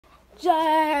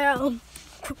Damn!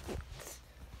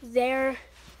 There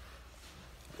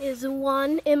is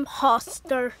one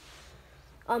imposter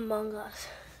among us.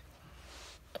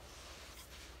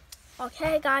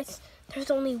 Okay, guys,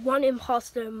 there's only one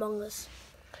imposter among us.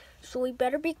 So we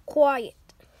better be quiet.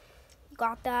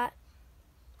 Got that?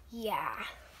 Yeah.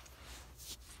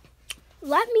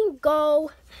 Let me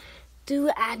go do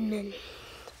admin.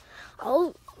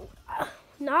 Oh,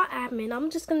 not admin. I'm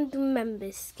just gonna do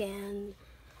member scan,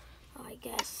 I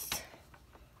guess.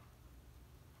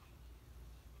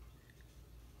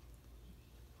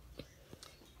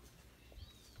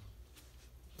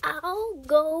 I'll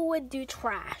go and do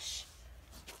trash.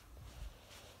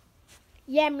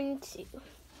 Yeah, me too.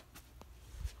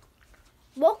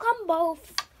 We'll come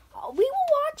both. We will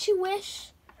watch you,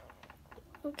 Wish.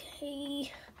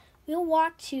 Okay. We'll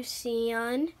watch you,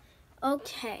 Sion.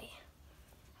 Okay.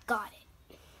 Got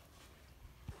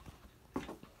it.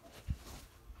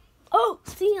 Oh,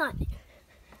 Sion.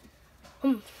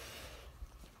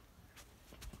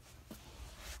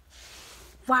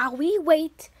 While we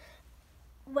wait,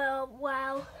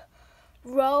 while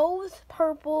Rose,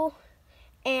 Purple,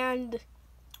 and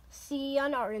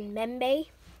Sion are in Membe,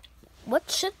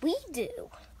 what should we do?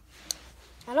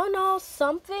 I don't know,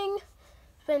 something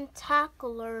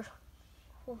spectacular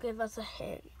will give us a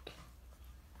hint.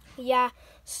 Yeah,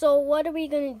 so what are we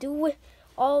gonna do with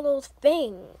all those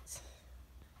things?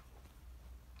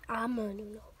 I don't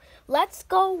know. Let's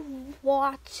go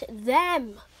watch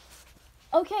them.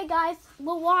 Okay, guys,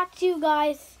 we'll watch you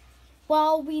guys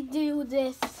while we do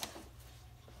this.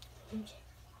 Okay.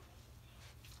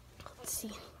 Let's see.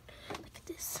 Look at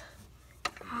this.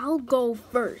 I'll go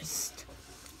first.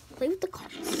 Play with the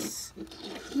cards.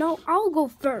 No, I'll go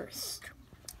first.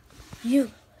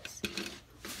 You.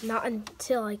 Not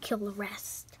until I kill the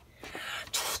rest.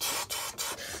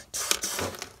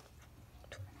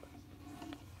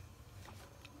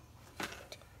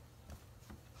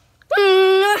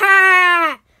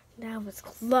 That was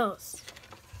close.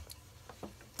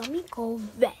 Let me go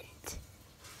vent.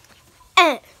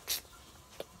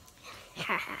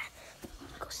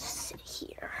 Go sit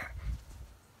here.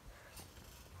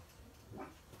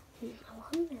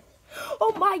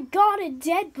 Oh my God, a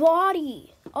dead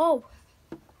body. Oh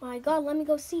my God, let me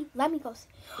go see.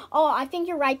 Oh, I think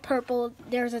you're right, Purple.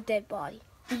 There's a dead body.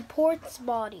 Reports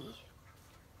body.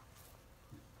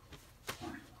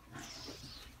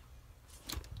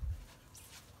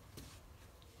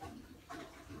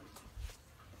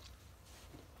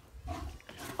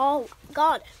 Oh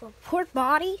God, report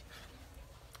body?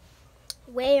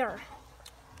 Where?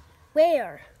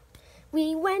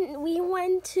 We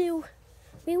went to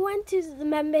the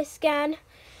member scan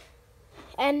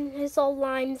and it's all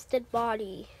Lime's dead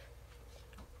body.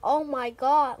 Oh my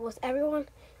God, was everyone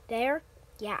there?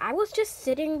 Yeah, I was just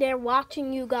sitting there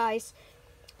watching you guys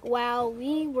while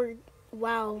we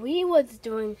was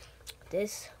doing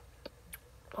this.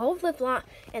 Hopefully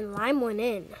and Lime went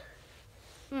in.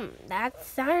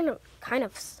 That's kind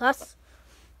of sus.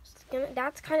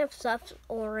 That's kind of sus,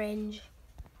 Orange.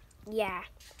 Yeah,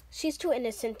 she's too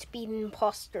innocent to be an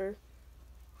imposter.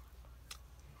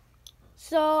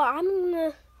 So I'm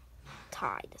gonna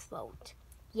tie this vote.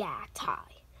 Yeah,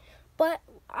 tie. But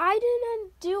I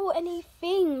didn't do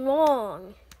anything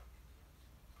wrong.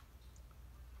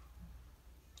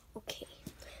 Okay,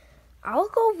 I'll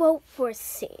go vote for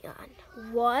Sion.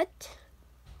 What?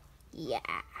 Yeah.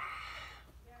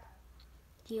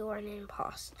 You're an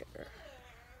imposter.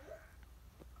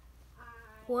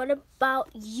 What about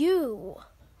you?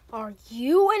 Are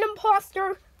you an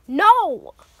imposter?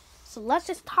 No! So let's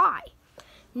just tie.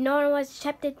 No one was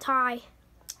accepted tie.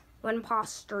 One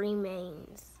imposter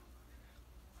remains.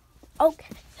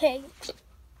 Okay.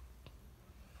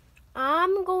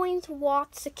 I'm going to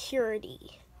watch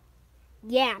security.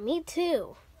 Yeah, me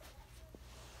too.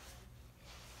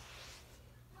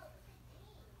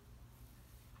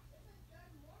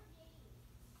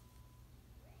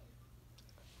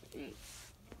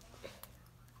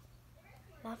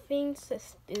 Nothing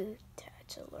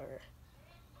spectacular.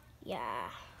 Yeah.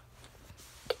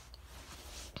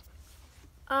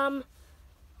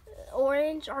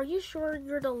 Orange, are you sure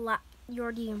you're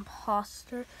the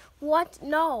imposter? What?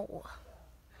 No.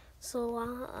 So,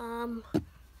 what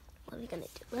are we gonna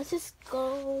do? Let's just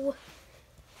go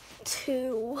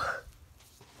to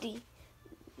the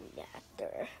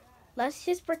reactor. Let's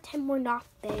just pretend we're not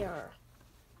there.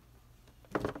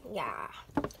 Yeah.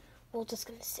 We're just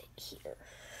gonna sit here.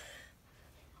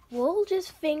 We'll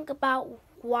just think about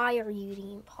why are you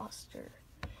the imposter?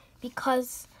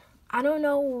 Because I don't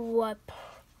know what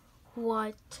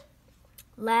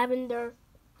Lavender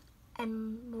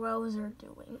and Rose are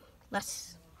doing.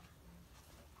 Let's.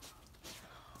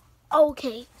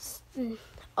 Okay.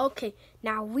 Okay.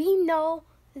 Now we know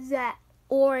that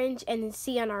Orange and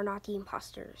Cyan are not the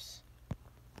imposters.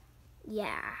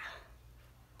 Yeah.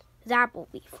 That will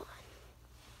be fun.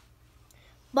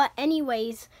 But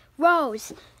anyways,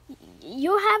 Rose,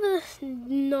 you have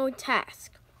no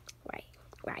task.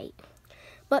 Right.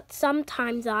 But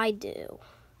sometimes I do.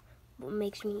 What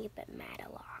makes me a bit mad a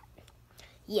lot.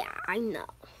 Yeah, I know.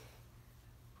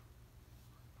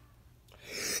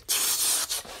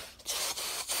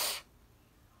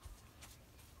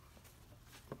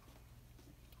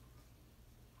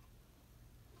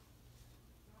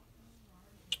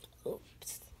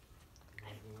 Oops.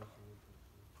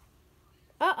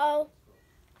 Uh-oh.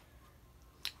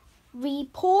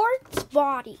 Report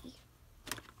body.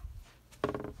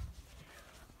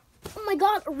 Oh my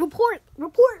god, report.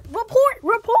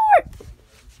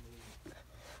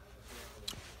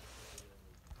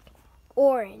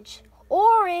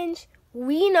 Orange,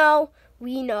 we know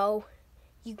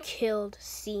you killed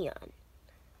Cyan.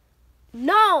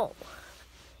 No,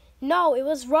 it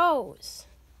was Rose.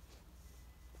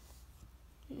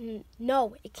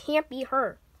 No, it can't be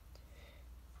her.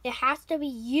 It has to be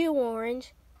you,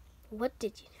 Orange. What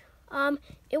did you do?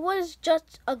 It was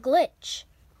just a glitch.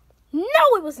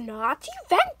 No, it was not. You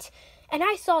vent. And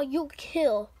I saw you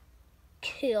kill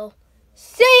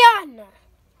Cyan.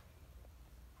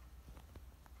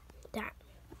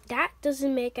 That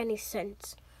doesn't make any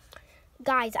sense.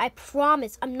 Guys, I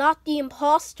promise I'm not the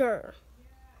imposter.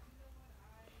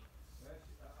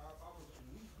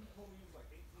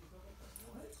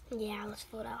 Yeah, let's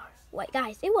vote out. Wait,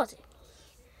 guys, it wasn't me.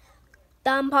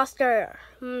 The imposter.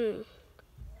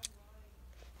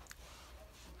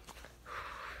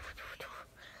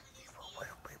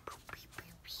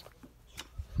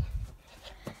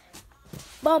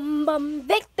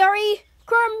 Victory!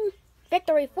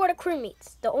 Victory for the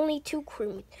crewmates. The only 2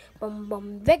 crewmates.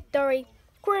 Victory.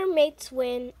 Crewmates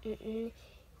win.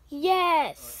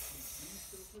 Yes.